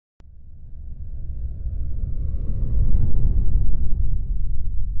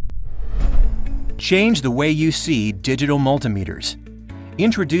Change the way you see digital multimeters.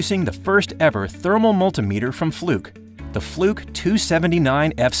 Introducing the first ever thermal multimeter from Fluke, the Fluke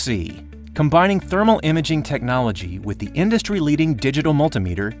 279 FC. Combining thermal imaging technology with the industry-leading digital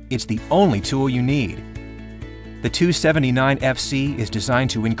multimeter, it's the only tool you need. The 279 FC is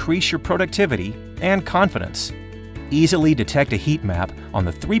designed to increase your productivity and confidence. Easily detect a heat map on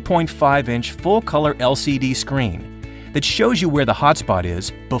the 3.5-inch full-color LCD screen that shows you where the hotspot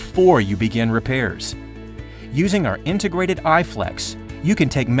is before you begin repairs. Using our integrated iFlex, you can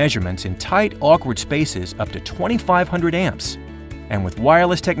take measurements in tight, awkward spaces up to 2,500 amps. And with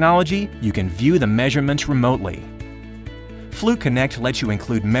wireless technology, you can view the measurements remotely. Fluke Connect lets you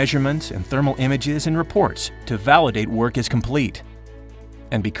include measurements and thermal images and reports to validate work is complete.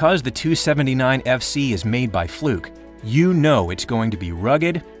 And because the 279 FC is made by Fluke, you know it's going to be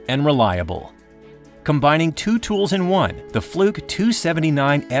rugged and reliable. Combining two tools in one, the Fluke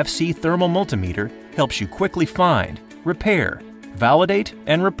 279 FC Thermal Multimeter helps you quickly find, repair, validate,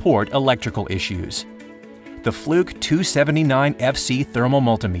 and report electrical issues. The Fluke 279 FC Thermal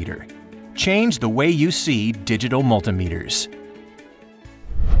Multimeter. Change the way you see digital multimeters.